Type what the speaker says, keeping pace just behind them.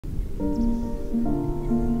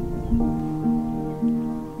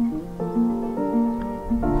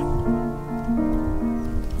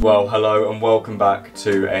Well, hello and welcome back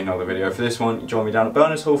to another video. For this one, you join me down at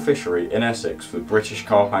Berners Hall Fishery in Essex for the British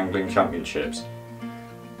Carp Angling Championships.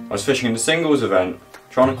 I was fishing in the singles event,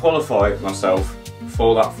 trying to qualify myself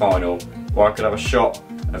for that final, where I could have a shot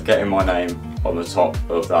of getting my name on the top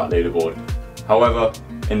of that leaderboard. However,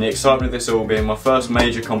 in the excitement of this all being my first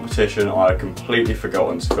major competition, I had completely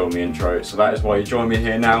forgotten to film the intro, so that is why you join me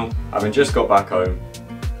here now, having just got back home,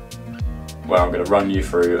 where I'm going to run you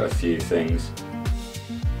through a few things.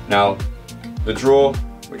 Now, the draw,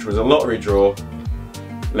 which was a lottery draw,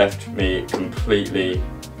 left me completely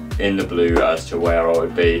in the blue as to where I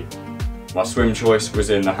would be. My swim choice was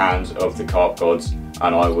in the hands of the carp gods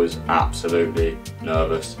and I was absolutely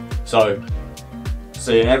nervous. So,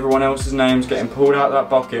 seeing everyone else's names getting pulled out of that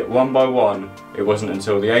bucket one by one, it wasn't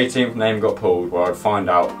until the 18th name got pulled where I'd find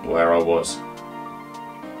out where I was.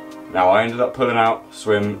 Now, I ended up pulling out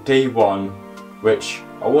swim D1, which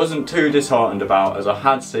I wasn't too disheartened about, as I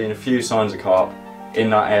had seen a few signs of carp in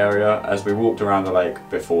that area as we walked around the lake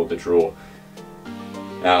before the draw.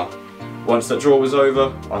 Now, once that draw was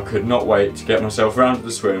over, I could not wait to get myself round to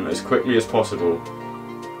the swim as quickly as possible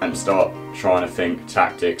and start trying to think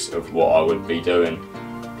tactics of what I would be doing.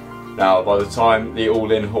 Now, by the time the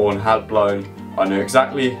all-in horn had blown, I knew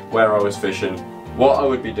exactly where I was fishing, what I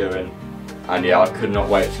would be doing, and yeah, I could not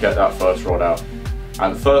wait to get that first rod out.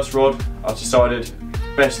 And the first rod, I decided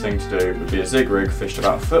best thing to do would be a zig rig fished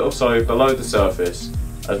about a foot or so below the surface,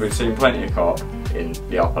 as we've seen plenty of carp in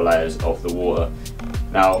the upper layers of the water.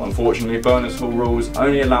 Now, unfortunately, Berners Hall rules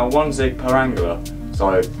only allow one zig per angler,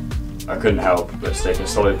 so I couldn't help but stick a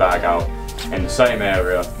solid bag out in the same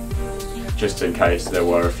area, just in case there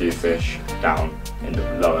were a few fish down in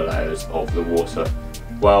the lower layers of the water.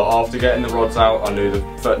 Well, after getting the rods out, I knew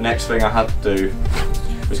the next thing I had to do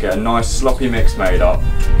was get a nice sloppy mix made up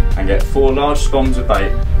and get 4 large scombs of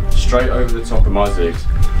bait straight over the top of my zigs,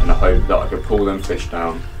 and I hoped that I could pull them fish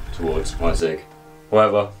down towards my zig.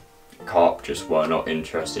 However, carp just were not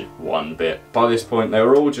interested one bit. By this point, they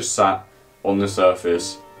were all just sat on the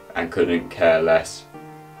surface and couldn't care less.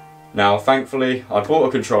 Now, thankfully, I brought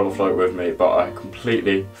a controller float with me, but I had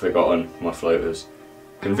completely forgotten my floaters.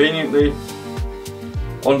 Conveniently,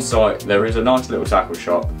 on site there is a nice little tackle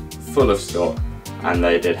shop full of stock, and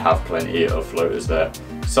they did have plenty of floaters there.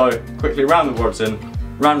 So, quickly ran the rods in,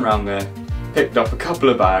 ran round there, picked up a couple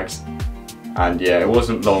of bags, and yeah, it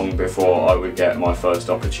wasn't long before I would get my first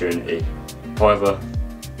opportunity. However,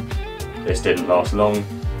 this didn't last long,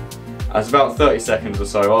 as about 30 seconds or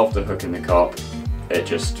so after hooking the carp, it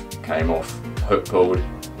just came off, hook pulled,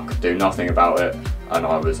 I could do nothing about it, and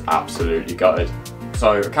I was absolutely gutted.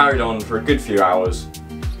 So I carried on for a good few hours,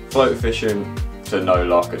 float fishing to no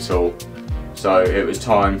luck at all. So it was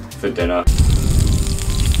time for dinner.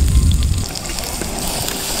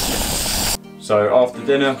 So after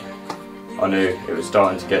dinner, I knew it was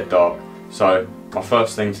starting to get dark. So my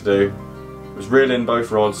first thing to do was reel in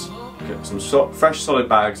both rods, get some fresh solid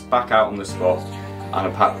bags back out on the spot,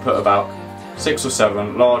 and I put about 6 or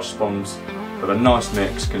 7 large sponges with a nice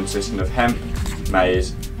mix consisting of hemp,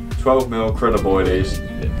 maize, 12mm critter boilies,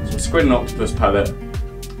 some squid and octopus pellet,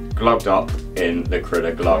 glugged up in the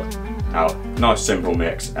critter glug. Now, nice simple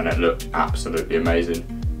mix, and it looked absolutely amazing.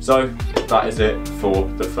 So that is it for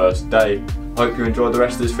the first day. Hope you enjoyed the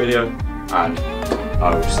rest of this video, and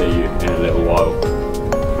I will see you in a little while.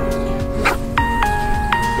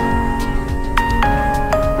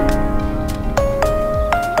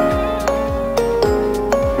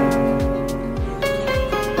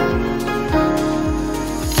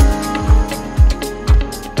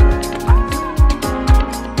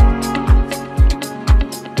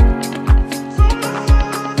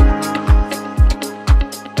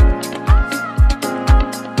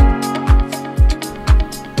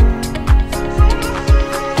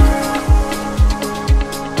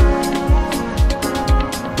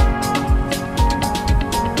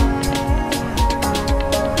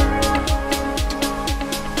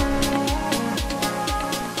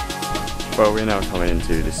 Well, we're now coming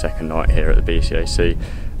into the second night here at the Bcac.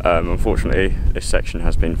 Unfortunately, this section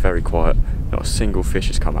has been very quiet. Not a single fish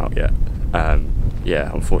has come out yet.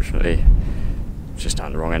 Yeah, unfortunately, just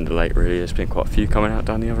down the wrong end of the lake really. There's been quite a few coming out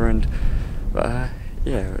down the other end. But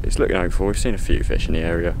yeah, it's looking hopeful. We've seen a few fish in the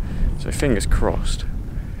area, so fingers crossed.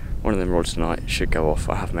 One of them rods tonight should go off.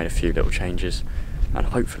 I have made a few little changes, and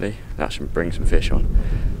hopefully that should bring some fish on.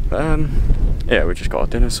 But yeah, we've just got our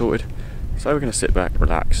dinner sorted. So we're going to sit back,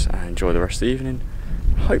 relax and enjoy the rest of the evening.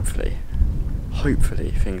 Hopefully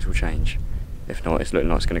things will change. If not, it's looking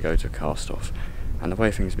like it's going to go to a cast off. And the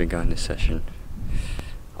way things have been going this session,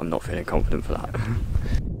 I'm not feeling confident for that.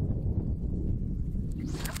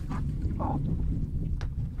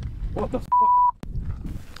 What the f***?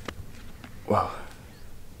 Well,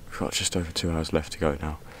 we've got just over 2 hours left to go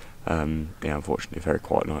now. Yeah, unfortunately a very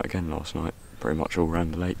quiet night again last night, pretty much all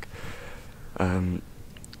around the lake.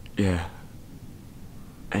 Yeah,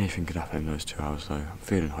 anything could happen in those 2 hours though. I'm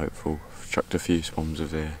feeling hopeful. I've chucked a few swarms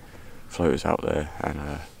of the floaters out there and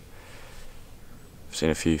I've seen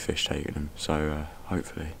a few fish taking them, so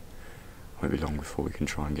hopefully it won't be long before we can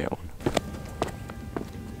try and get on.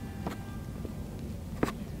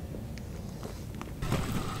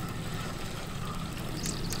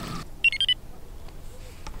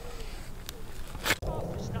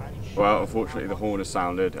 Well, unfortunately the horn has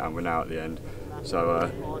sounded and we're now at the end. So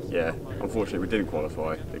yeah, unfortunately we didn't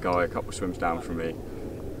qualify. The guy a couple of swims down from me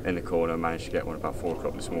in the corner managed to get one about 4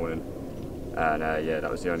 o'clock this morning. And yeah, that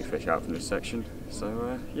was the only fish out from this section.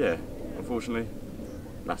 So yeah, unfortunately,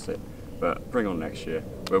 that's it. But bring on next year,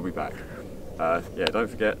 we'll be back. Yeah, don't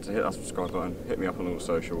forget to hit that subscribe button, hit me up on all the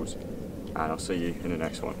socials, and I'll see you in the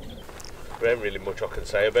next one. There ain't really much I can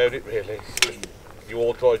say about it really. You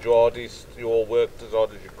all tried your hardest, you all worked as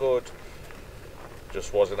hard as you could.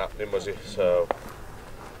 Just wasn't happening, was it? So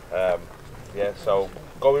yeah, so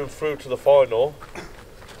going through to the final,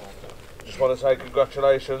 just want to say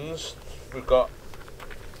congratulations. We've got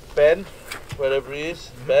Ben, wherever he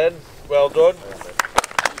is. Ben, well done.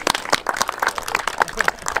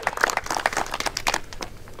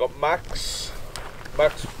 Got Max.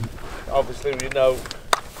 Max, obviously we know,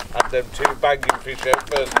 had them 2 banging fish out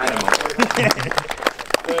first.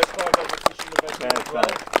 First time ever fishing the venue as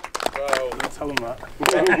well. So, tell them that.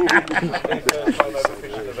 First time ever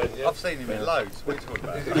fishing the venue. I've seen him in loads. What are you talking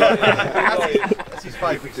about? That's his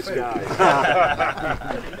favourite fish.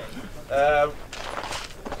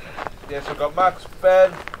 Yes, we've got Max,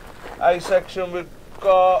 Ben. A section we've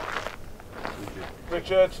got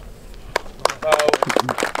Richard. Stuck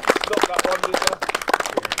that one, didn't you?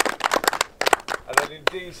 And then in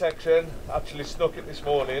D section, actually snuck it this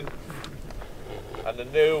morning. And the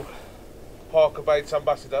new Parker Baits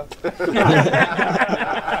ambassador.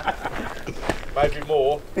 Maybe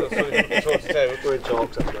more. That's what we sort it out. We're in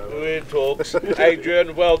talks at the moment. We're in talks.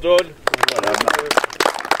 Adrian, well done.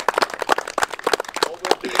 What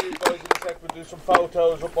we'll do, you guys, in a sec, we'll do some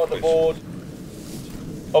photos up on the board.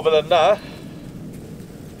 Other than that,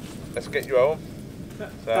 let's get you home.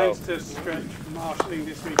 Thanks to Stretch for marshalling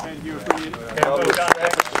this weekend. You were brilliant. And the other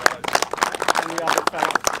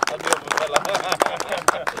fella.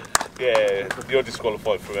 Yeah, you're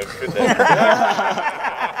disqualified from everything there.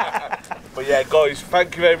 But yeah, guys,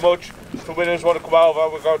 thank you very much. If the winners want to come over,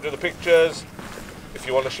 we're going to do the pictures. If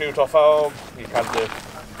you want to shoot off home, you can do.